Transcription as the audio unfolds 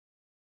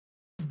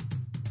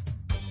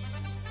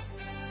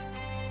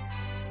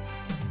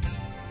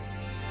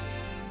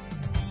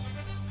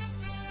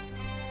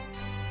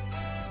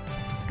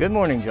Good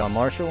morning, John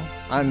Marshall.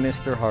 I'm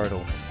Mr.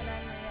 Hartle. And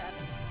I'm Maria Evans.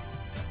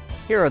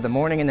 Here are the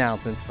morning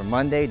announcements for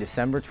Monday,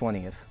 December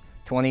 20th,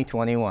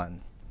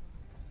 2021.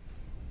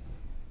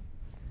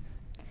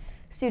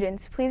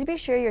 Students, please be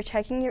sure you're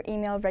checking your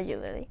email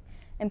regularly.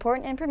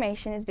 Important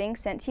information is being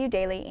sent to you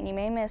daily, and you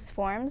may miss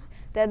forms,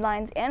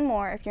 deadlines, and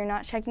more if you're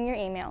not checking your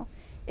email.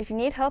 If you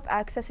need help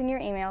accessing your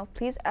email,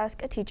 please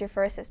ask a teacher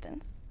for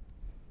assistance.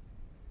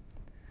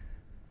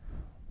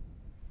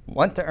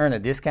 Want to earn a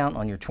discount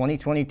on your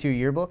 2022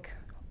 yearbook?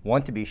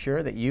 Want to be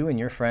sure that you and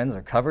your friends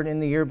are covered in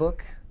the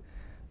yearbook?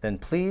 Then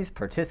please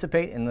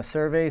participate in the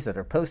surveys that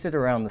are posted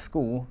around the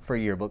school for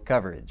yearbook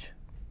coverage.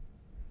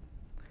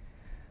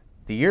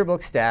 The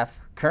yearbook staff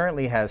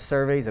currently has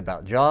surveys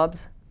about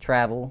jobs,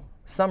 travel,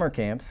 summer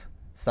camps,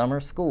 summer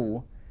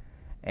school,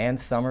 and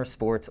summer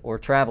sports or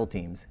travel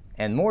teams,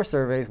 and more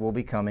surveys will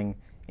be coming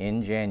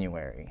in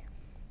January.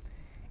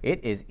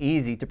 It is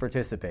easy to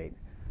participate.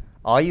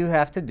 All you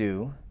have to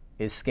do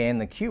is scan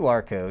the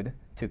QR code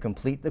to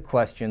complete the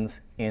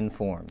questions in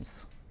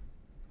forms.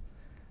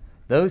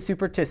 Those who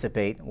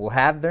participate will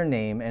have their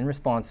name and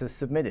responses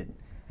submitted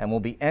and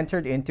will be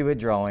entered into a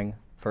drawing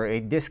for a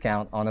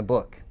discount on a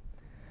book.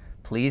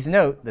 Please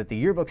note that the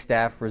yearbook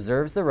staff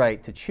reserves the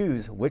right to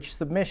choose which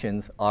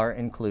submissions are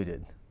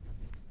included.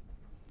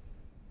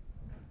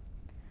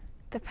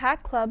 The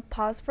PAC Club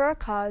Pause for a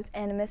Cause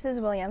and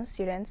Mrs. Williams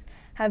students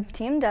have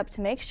teamed up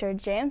to make sure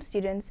JM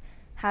students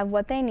have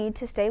what they need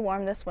to stay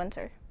warm this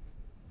winter.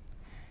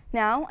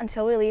 Now,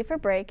 until we leave for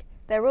break,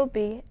 there will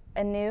be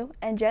a new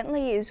and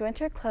gently used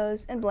winter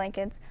clothes and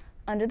blankets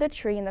under the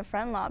tree in the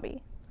front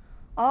lobby.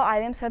 All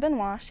items have been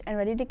washed and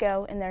ready to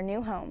go in their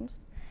new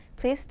homes.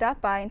 Please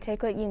stop by and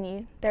take what you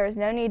need. There is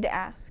no need to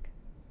ask.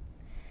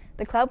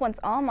 The club wants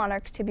all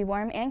Monarchs to be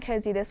warm and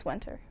cozy this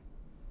winter.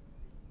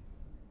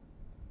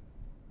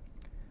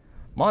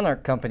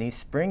 Monarch Company's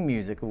spring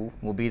musical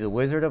will be The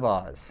Wizard of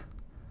Oz.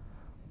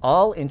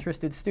 All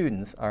interested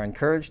students are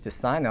encouraged to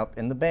sign up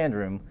in the band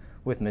room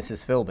with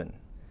Mrs. Philbin.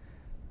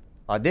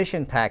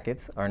 Audition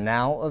packets are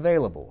now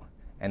available,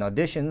 and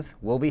auditions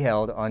will be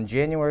held on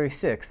January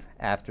 6th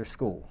after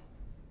school.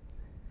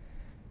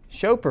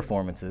 Show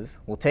performances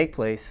will take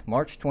place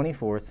March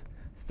 24th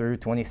through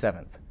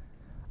 27th.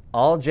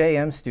 All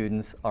JM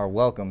students are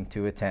welcome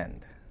to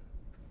attend.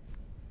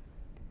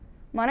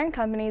 Modern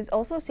Company is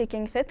also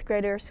seeking 5th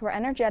graders who are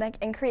energetic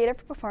and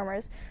creative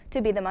performers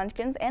to be the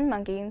Munchkins and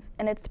Monkeys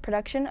in its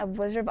production of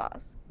Wizard of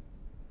Oz.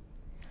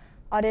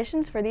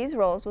 Auditions for these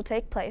roles will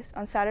take place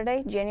on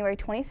Saturday, January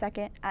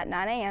 22nd at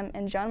 9 a.m.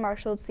 in John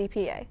Marshall's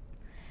CPA.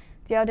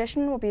 The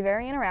audition will be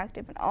very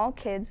interactive, and all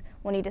kids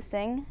will need to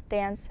sing,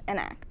 dance, and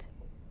act.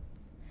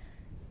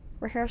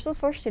 Rehearsals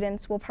for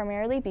students will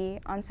primarily be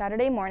on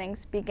Saturday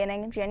mornings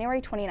beginning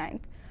January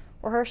 29th.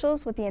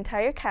 Rehearsals with the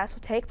entire cast will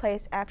take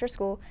place after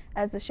school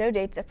as the show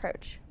dates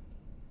approach.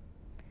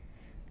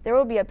 There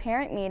will be a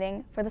parent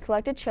meeting for the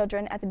selected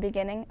children at the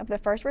beginning of the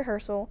first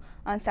rehearsal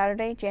on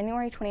Saturday,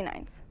 January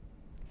 29th.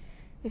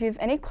 If you have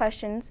any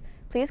questions,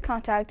 please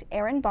contact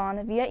Erin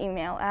Bond via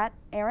email at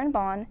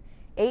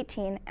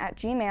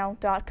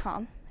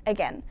erinbond18@gmail.com.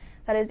 Again,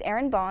 that is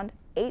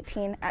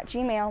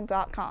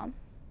erinbond18@gmail.com.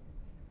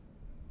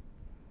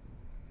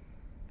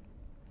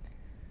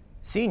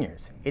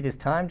 Seniors, it is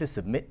time to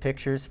submit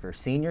pictures for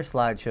senior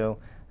slideshow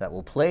that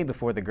will play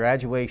before the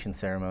graduation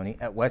ceremony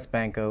at West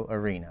Banco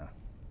Arena.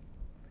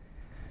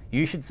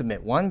 You should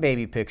submit one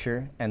baby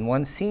picture and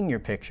one senior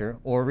picture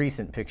or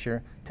recent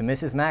picture to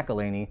Mrs.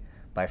 McElhaney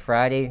by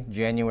Friday,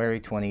 January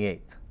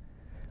 28th.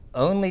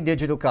 Only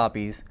digital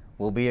copies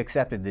will be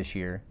accepted this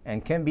year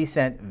and can be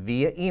sent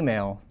via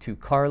email to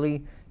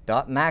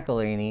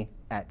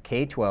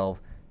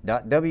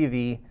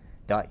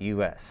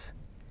carly.mcelhaney@k12.wv.us.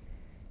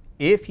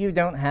 If you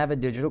don't have a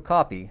digital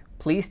copy,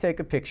 please take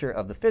a picture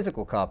of the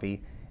physical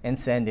copy and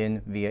send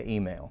in via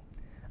email.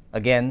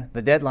 Again,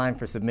 the deadline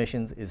for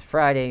submissions is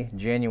Friday,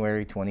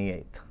 January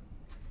 28th.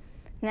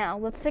 Now,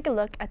 let's take a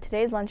look at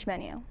today's lunch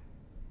menu.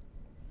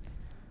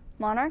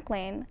 Monarch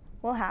Lane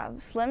will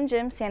have Slim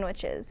Jim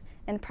sandwiches,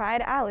 and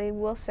Pride Alley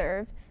will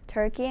serve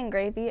turkey and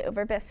gravy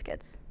over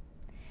biscuits.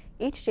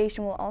 Each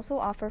station will also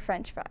offer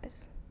French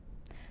fries.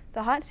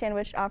 The hot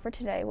sandwich offered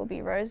today will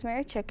be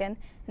rosemary chicken,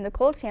 and the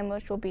cold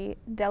sandwich will be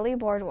deli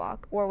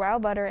boardwalk or wow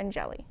butter and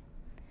jelly.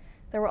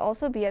 There will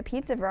also be a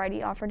pizza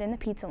variety offered in the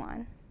pizza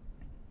line.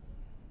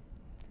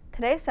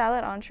 Today's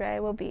salad entree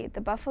will be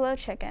the buffalo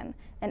chicken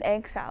and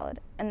egg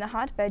salad, and the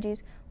hot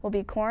veggies will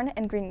be corn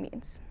and green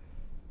beans.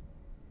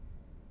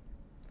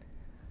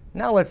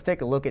 Now let's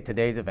take a look at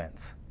today's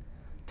events.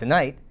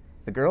 Tonight,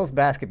 the girls'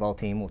 basketball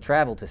team will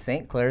travel to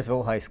St.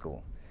 Clairsville High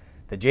School.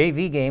 The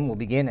JV game will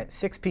begin at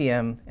 6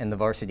 p.m. and the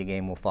varsity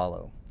game will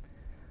follow.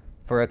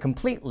 For a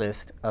complete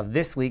list of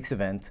this week's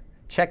event,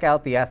 check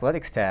out the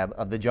Athletics tab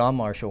of the John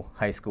Marshall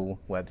High School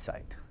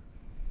website.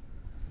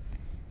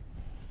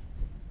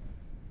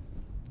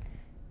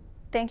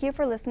 Thank you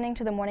for listening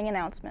to the morning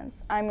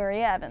announcements. I'm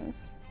Maria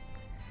Evans.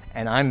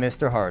 And I'm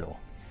Mr. Hartle.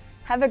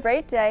 Have a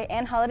great day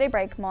and holiday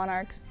break,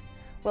 Monarchs.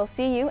 We'll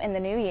see you in the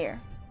new year.